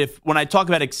 But when I talk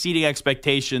about exceeding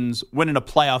expectations, winning a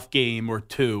playoff game or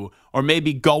 2, or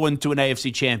maybe going to an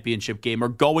AFC championship game or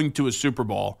going to a Super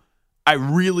Bowl, I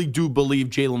really do believe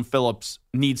Jaelan Phillips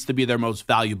needs to be their most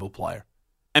valuable player.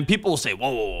 And people will say,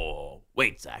 whoa,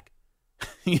 wait, Zach.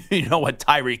 You know what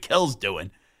Tyreek Hill's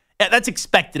doing. Yeah, that's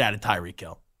expected out of Tyreek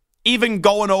Hill. Even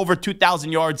going over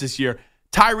 2,000 yards this year,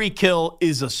 Tyreek Hill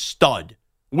is a stud.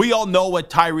 We all know what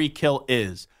Tyreek Hill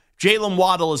is. Jalen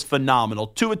Waddle is phenomenal.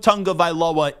 Tua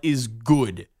Tagovailoa is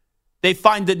good. They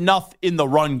find enough in the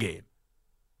run game.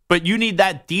 But you need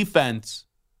that defense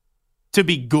to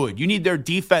be good. You need their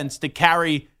defense to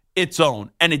carry its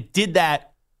own. And it did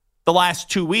that the last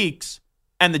 2 weeks.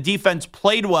 And the defense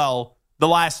played well the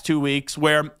last 2 weeks,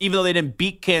 where even though they didn't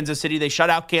beat Kansas City, they shut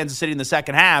out Kansas City in the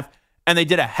second half. And they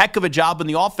did a heck of a job, and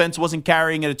the offense wasn't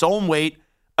carrying its own weight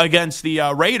against the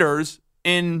Raiders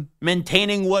in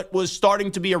maintaining what was starting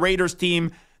to be a Raiders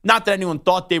team. Not that anyone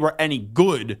thought they were any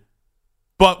good,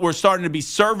 but were starting to be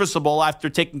serviceable after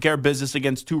taking care of business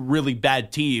against 2 really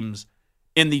bad teams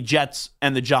in the Jets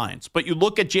and the Giants. But you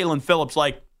look at Jaelan Phillips,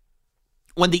 like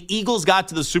when the Eagles got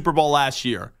to the Super Bowl last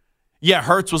year, yeah,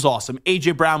 Hurts was awesome.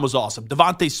 A.J. Brown was awesome.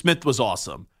 Devontae Smith was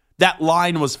awesome. That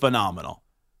line was phenomenal.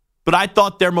 But I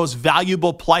thought their most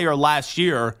valuable player last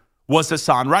year was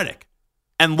Hassan Reddick.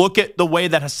 And look at the way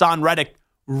that Hassan Reddick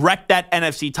wrecked that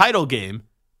NFC title game.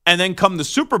 And then come the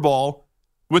Super Bowl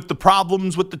with the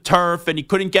problems with the turf and he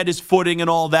couldn't get his footing and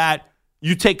all that.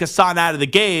 You take Hassan out of the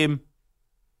game,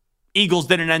 Eagles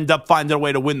didn't end up finding a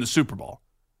way to win the Super Bowl.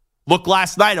 Look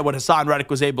last night at what Hassan Reddick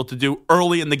was able to do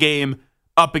early in the game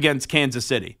up against Kansas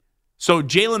City. So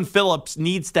Jaelan Phillips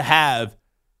needs to have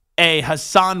a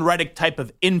Hassan Reddick type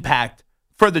of impact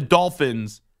for the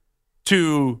Dolphins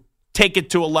to take it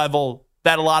to a level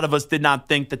that a lot of us did not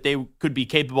think that they could be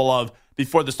capable of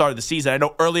before the start of the season. I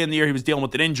know early in the year he was dealing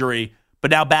with an injury, but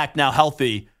now back, now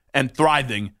healthy and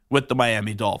thriving with the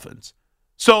Miami Dolphins.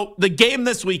 So the game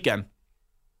this weekend,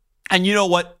 and you know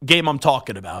what game I'm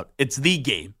talking about. It's the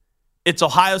game. It's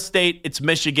Ohio State. It's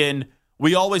Michigan.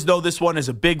 We always know this one is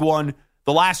a big one.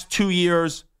 The last 2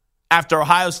 years, after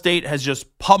Ohio State has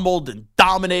just pummeled and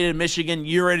dominated Michigan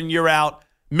year in and year out,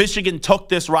 Michigan took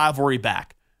this rivalry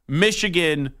back.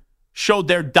 Michigan showed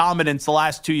their dominance the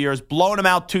last 2 years, blowing them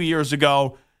out 2 years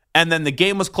ago, and then the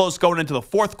game was close going into the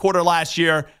fourth quarter last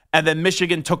year, and then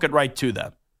Michigan took it right to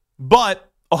them. But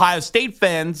Ohio State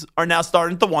fans are now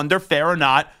starting to wonder, fair or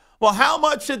not, well, how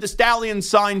much did the Stallion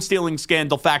sign-stealing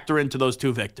scandal factor into those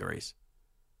 2 victories?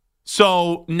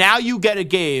 So now you get a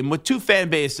game with 2 fan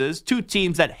bases, 2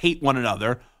 teams that hate one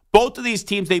another, Both of these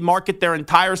teams, they market their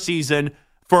entire season.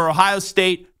 For Ohio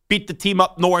State, beat the team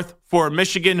up north. For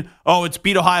Michigan, oh, it's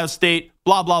beat Ohio State,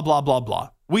 blah, blah, blah, blah, blah.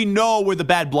 We know where the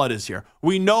bad blood is here.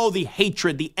 We know the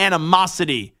hatred, the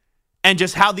animosity, and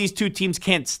just how these two teams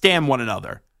can't stand one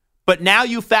another. But now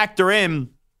you factor in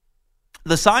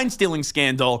the sign-stealing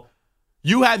scandal,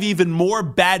 you have even more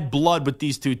bad blood with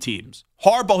these two teams.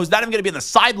 Harbaugh, who's not even going to be on the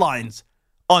sidelines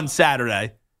on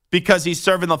Saturday because he's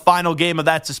serving the final game of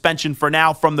that suspension for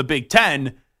now from the Big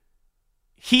Ten,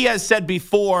 he has said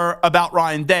before about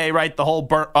Ryan Day, right, the whole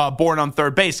born on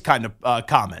third base kind of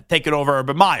comment, taking over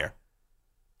Urban Meyer.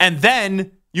 And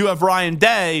then you have Ryan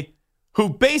Day, who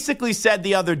basically said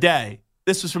the other day,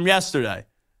 this was from yesterday,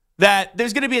 that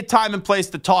there's going to be a time and place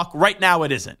to talk. Right now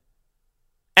it isn't.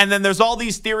 And then there's all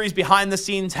these theories behind the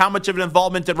scenes. How much of an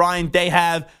involvement did Ryan Day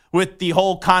have with the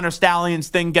whole Connor Stallions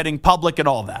thing getting public and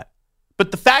all that? But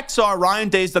the facts are Ryan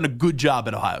Day's done a good job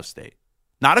at Ohio State.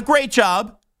 Not a great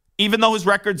job, even though his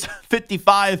record's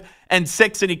 55-6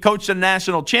 and he coached a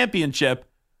national championship.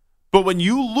 But when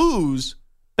you lose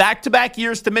back-to-back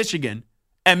years to Michigan,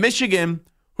 and Michigan,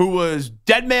 who was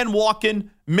dead man walking,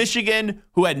 Michigan,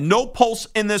 who had no pulse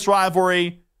in this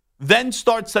rivalry, then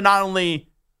starts to not only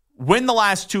win the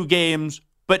last two games,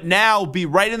 but now be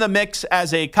right in the mix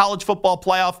as a college football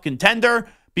playoff contender,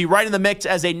 be right in the mix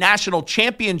as a national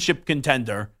championship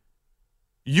contender.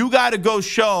 You got to go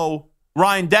show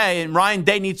Ryan Day, and Ryan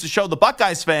Day needs to show the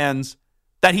Buckeyes fans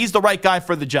that he's the right guy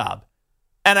for the job.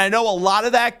 And I know a lot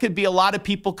of that could be a lot of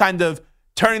people kind of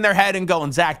turning their head and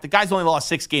going, Zach, the guy's only lost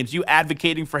 6 games. You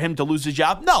advocating for him to lose his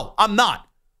job? No, I'm not.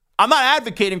 I'm not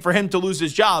advocating for him to lose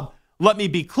his job. Let me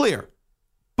be clear.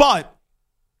 But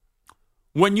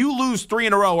when you lose 3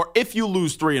 in a row, or if you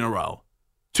lose 3 in a row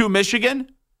to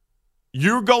Michigan,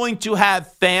 you're going to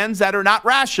have fans that are not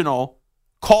rational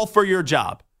call for your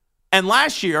job. And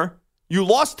last year, you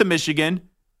lost to Michigan,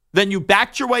 then you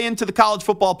backed your way into the college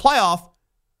football playoff,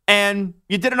 and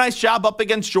you did a nice job up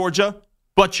against Georgia,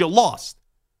 but you lost.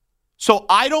 So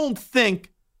I don't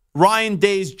think Ryan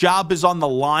Day's job is on the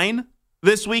line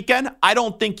this weekend. I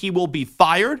don't think he will be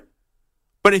fired.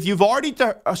 But if you've already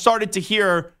started to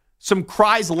hear some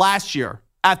cries last year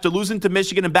after losing to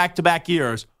Michigan in back-to-back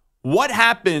years, what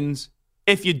happens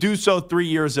if you do so 3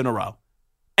 years in a row?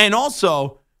 And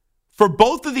also, for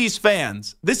both of these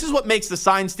fans, this is what makes the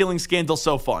sign-stealing scandal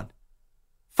so fun.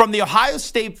 From the Ohio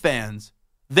State fans,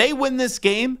 they win this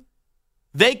game,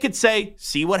 they could say,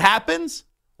 see what happens?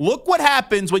 Look what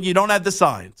happens when you don't have the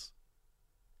signs.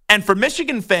 And for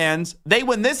Michigan fans, they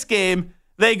win this game,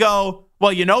 they go,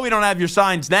 well, you know we don't have your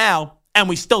signs now, and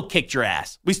we still kicked your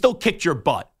ass. We still kicked your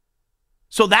butt.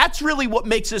 So that's really what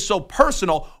makes this so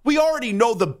personal. We already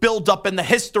know the buildup and the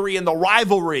history and the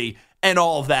rivalry and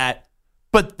all of that.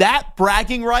 But that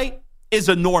bragging right is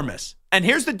enormous. And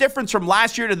here's the difference from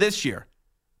last year to this year.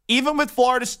 Even with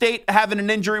Florida State having an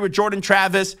injury with Jordan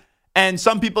Travis, and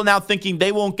some people now thinking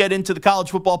they won't get into the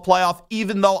college football playoff,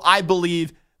 even though I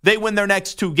believe they win their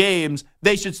next 2 games,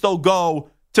 they should still go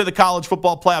to the college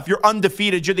football playoff. You're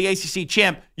undefeated. You're the ACC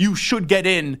champ. You should get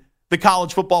in the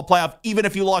college football playoff, even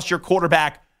if you lost your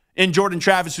quarterback in Jordan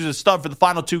Travis, who's a stud for the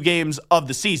final 2 games of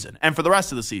the season and for the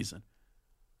rest of the season.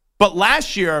 But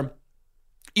last year,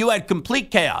 you had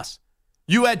complete chaos.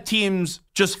 You had teams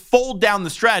just fold down the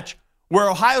stretch where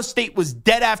Ohio State was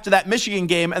dead after that Michigan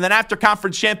game, and then after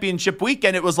conference championship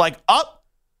weekend, it was like,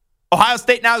 Ohio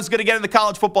State now is going to get in the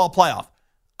college football playoff.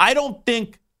 I don't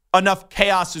think enough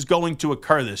chaos is going to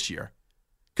occur this year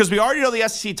because we already know the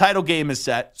SEC title game is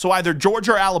set, so either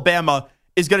Georgia or Alabama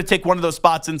is going to take one of those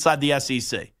spots inside the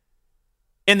SEC.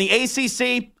 In the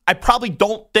ACC, I probably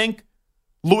don't think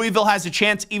Louisville has a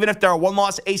chance, even if they're a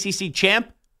 1-loss ACC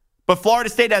champ, but Florida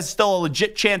State has still a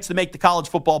legit chance to make the college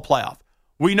football playoff.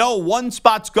 We know one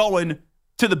spot's going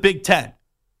to the Big Ten.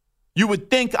 You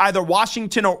would think either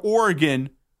Washington or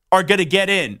Oregon are going to get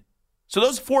in. So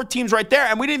those 4 teams right there.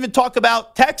 And we didn't even talk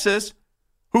about Texas,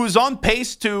 who is on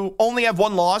pace to only have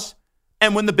 1 loss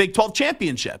and win the Big 12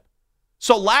 championship.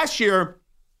 So last year,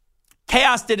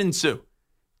 chaos did ensue.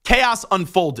 Chaos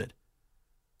unfolded.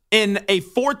 In a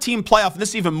 4-team playoff, and this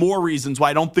is even more reasons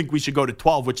why I don't think we should go to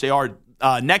 12, which they are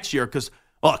next year. Because,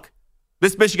 look,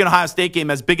 this Michigan-Ohio State game,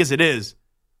 as big as it is,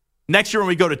 next year when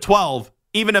we go to 12,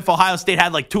 even if Ohio State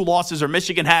had like 2 losses or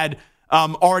Michigan had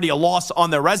already a loss on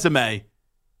their resume,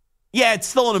 yeah, it's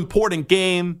still an important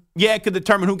game. Yeah, it could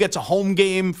determine who gets a home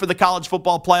game for the college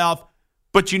football playoff.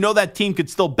 But you know that team could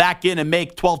still back in and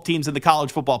make 12 teams in the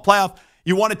college football playoff.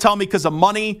 You want to tell me because of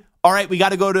money, all right, we got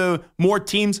to go to more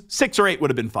teams? 6 or 8 would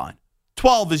have been fine.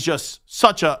 12 is just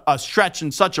such a stretch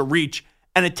and such a reach,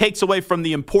 and it takes away from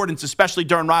the importance, especially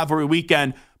during rivalry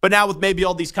weekend. But now with maybe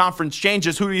all these conference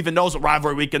changes, who even knows what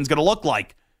rivalry weekend's going to look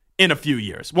like in a few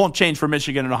years? Won't change for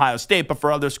Michigan and Ohio State, but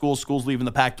for other schools leaving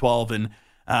the Pac-12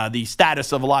 and the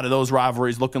status of a lot of those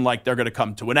rivalries looking like they're going to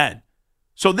come to an end.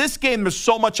 So this game, there's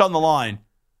so much on the line.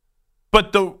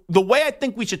 But the way I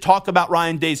think we should talk about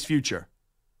Ryan Day's future,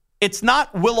 it's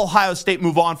not will Ohio State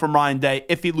move on from Ryan Day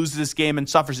if he loses this game and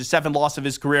suffers his 7th loss of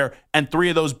his career, and 3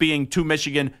 of those being to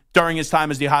Michigan during his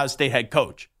time as the Ohio State head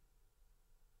coach.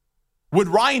 Would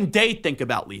Ryan Day think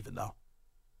about leaving, though?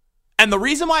 And the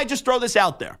reason why I just throw this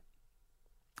out there,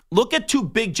 look at 2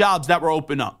 big jobs that were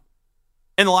open up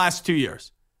in the last 2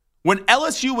 years. When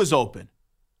LSU was open,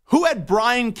 who had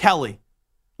Brian Kelly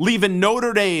leaving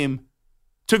Notre Dame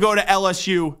to go to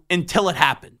LSU until it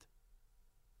happened?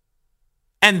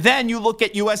 And then you look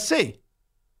at USC.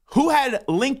 Who had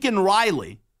Lincoln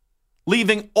Riley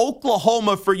leaving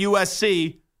Oklahoma for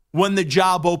USC when the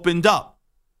job opened up?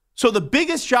 So the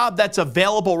biggest job that's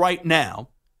available right now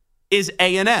is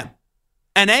A&M.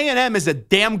 And A&M is a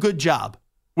damn good job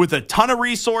with a ton of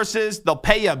resources. They'll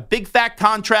pay you a big fat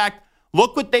contract.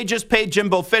 Look what they just paid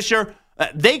Jimbo Fisher.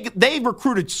 They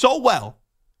recruited so well.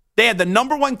 They had the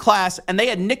number 1 class, and they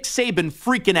had Nick Saban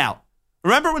freaking out.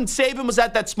 Remember when Saban was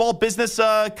at that small business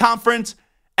conference,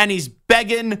 and he's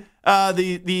begging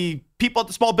the people at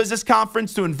the small business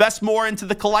conference to invest more into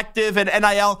the collective and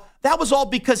NIL? That was all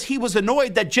because he was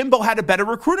annoyed that Jimbo had a better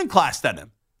recruiting class than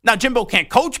him. Now, Jimbo can't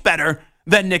coach better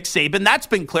than Nick Saban. That's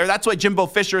been clear. That's why Jimbo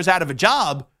Fisher is out of a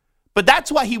job. But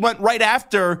that's why he went right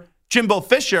after Jimbo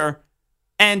Fisher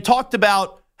and talked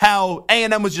about how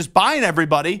A&M was just buying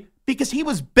everybody, because he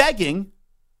was begging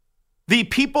the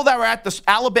people that were at the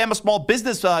Alabama Small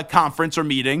Business Conference or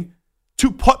meeting to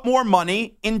put more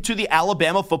money into the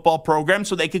Alabama football program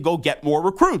so they could go get more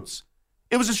recruits.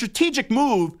 It was a strategic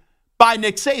move by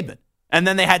Nick Saban. And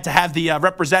then they had to have the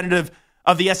representative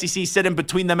of the SEC sit in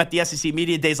between them at the SEC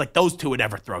Media Days, like those two would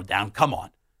ever throw down. Come on.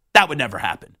 That would never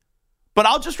happen. But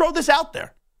I'll just throw this out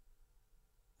there.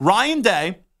 Ryan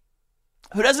Day,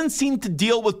 who doesn't seem to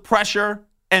deal with pressure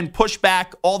and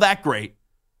pushback all that great,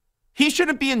 he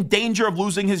shouldn't be in danger of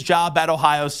losing his job at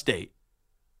Ohio State.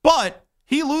 But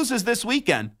he loses this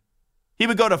weekend. He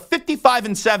would go to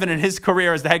 55-7 in his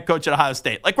career as the head coach at Ohio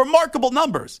State. Like, remarkable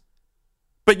numbers.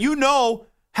 But you know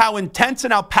how intense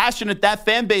and how passionate that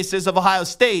fan base is of Ohio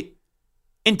State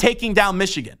in taking down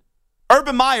Michigan.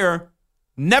 Urban Meyer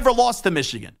never lost to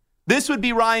Michigan. This would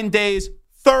be Ryan Day's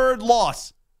 3rd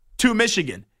loss to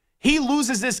Michigan. He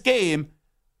loses this game.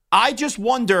 I just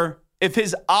wonder if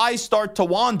his eyes start to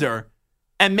wander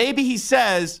and maybe he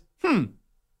says,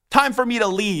 time for me to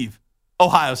leave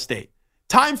Ohio State.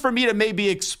 Time for me to maybe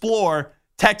explore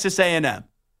Texas A&M.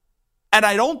 And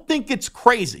I don't think it's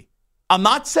crazy. I'm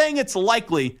not saying it's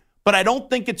likely, but I don't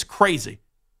think it's crazy.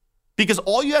 Because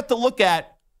all you have to look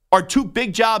at are 2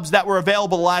 big jobs that were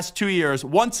available the last 2 years.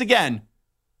 Once again,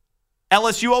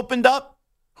 LSU opened up.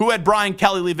 Who had Brian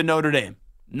Kelly leaving Notre Dame?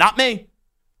 Not me.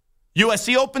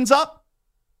 USC opens up.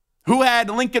 Who had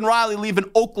Lincoln Riley leaving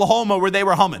Oklahoma where they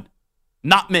were humming?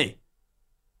 Not me.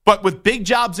 But with big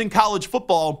jobs in college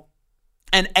football,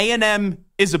 and A&M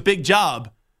is a big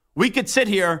job, we could sit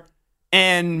here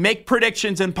and make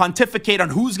predictions and pontificate on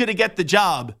who's going to get the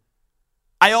job.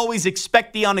 I always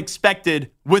expect the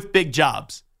unexpected with big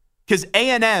jobs because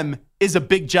A&M is a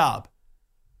big job.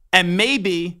 And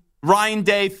maybe Ryan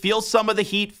Day feels some of the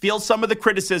heat, feels some of the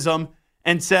criticism,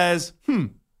 and says,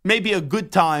 maybe a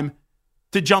good time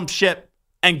to jump ship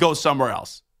and go somewhere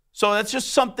else. So that's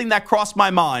just something that crossed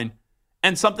my mind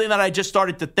and something that I just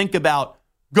started to think about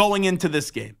going into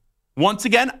this game. Once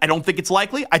again, I don't think it's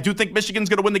likely. I do think Michigan's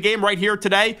going to win the game right here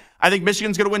today. I think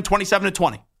Michigan's going to win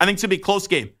 27-20. I think it's going to be a close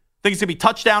game. I think it's going to be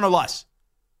touchdown or less.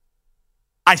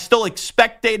 I still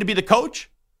expect Day to be the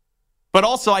coach, but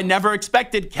also I never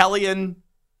expected Kelly and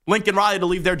Lincoln Riley to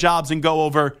leave their jobs and go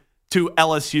over to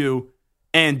LSU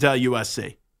and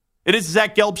USC. It is the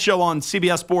Zach Gelb Show on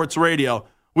CBS Sports Radio.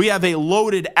 We have a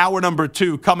loaded hour number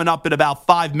 2 coming up in about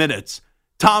 5 minutes.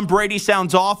 Tom Brady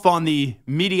sounds off on the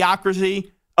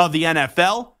mediocrity of the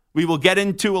NFL. We will get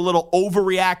into a little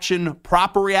overreaction,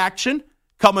 proper reaction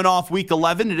coming off Week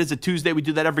 11. It is a Tuesday. We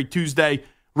do that every Tuesday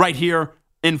right here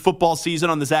in football season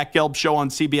on the Zach Gelb Show on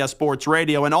CBS Sports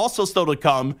Radio. And also still to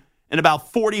come in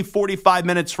about 45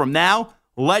 minutes from now,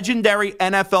 legendary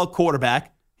NFL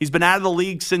quarterback. He's been out of the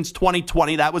league since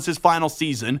 2020. That was his final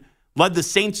season. Led the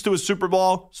Saints to a Super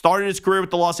Bowl. Started his career with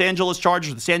the Los Angeles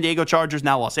Chargers, the San Diego Chargers,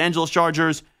 now Los Angeles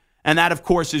Chargers. And that, of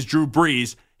course, is Drew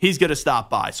Brees. He's going to stop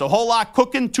by. So a whole lot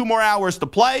cooking, 2 more hours to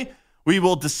play. We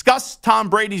will discuss Tom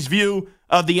Brady's view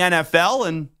of the NFL.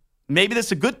 And maybe this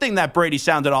is a good thing that Brady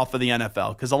sounded off of the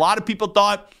NFL. Because a lot of people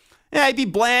thought Yeah, he'd be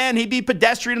bland. He'd be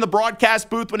pedestrian in the broadcast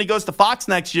booth when he goes to Fox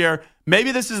next year.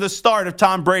 Maybe this is the start of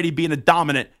Tom Brady being a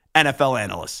dominant NFL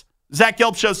analyst. Zach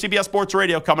Gelb Show, CBS Sports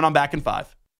Radio, coming on back in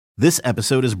 5. This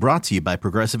episode is brought to you by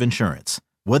Progressive Insurance.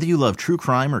 Whether you love true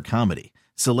crime or comedy,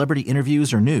 celebrity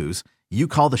interviews or news, you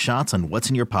call the shots on what's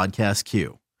in your podcast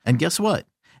queue. And guess what?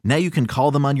 Now you can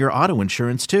call them on your auto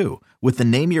insurance too with the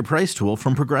Name Your Price tool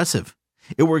from Progressive.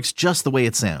 It works just the way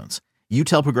it sounds. You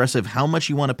tell Progressive how much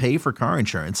you want to pay for car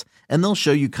insurance, and they'll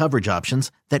show you coverage options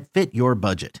that fit your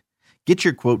budget. Get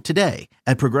your quote today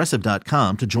at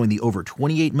Progressive.com to join the over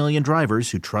 28 million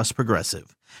drivers who trust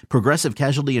Progressive. Progressive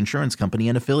Casualty Insurance Company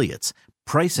and Affiliates.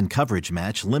 Price and coverage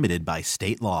match limited by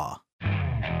state law.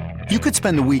 You could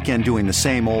spend the weekend doing the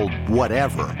same old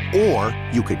whatever, or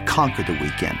you could conquer the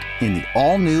weekend in the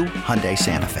all-new Hyundai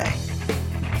Santa Fe.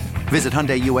 Visit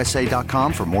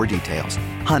HyundaiUSA.com for more details.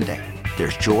 Hyundai,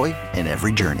 there's joy in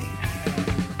every journey.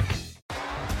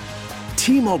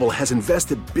 T-Mobile has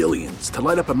invested billions to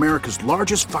light up America's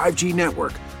largest 5G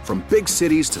network, from big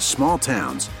cities to small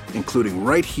towns, including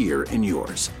right here in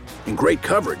yours. And great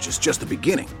coverage is just the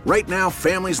beginning. Right now,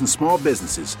 families and small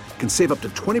businesses can save up to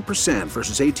 20%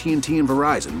 versus AT&T and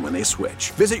Verizon when they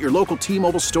switch. Visit your local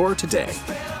T-Mobile store today.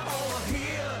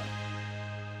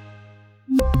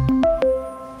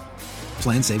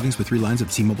 Plan savings with 3 lines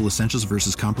of T-Mobile Essentials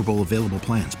versus comparable available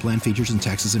plans. Plan features and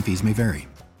taxes and fees may vary.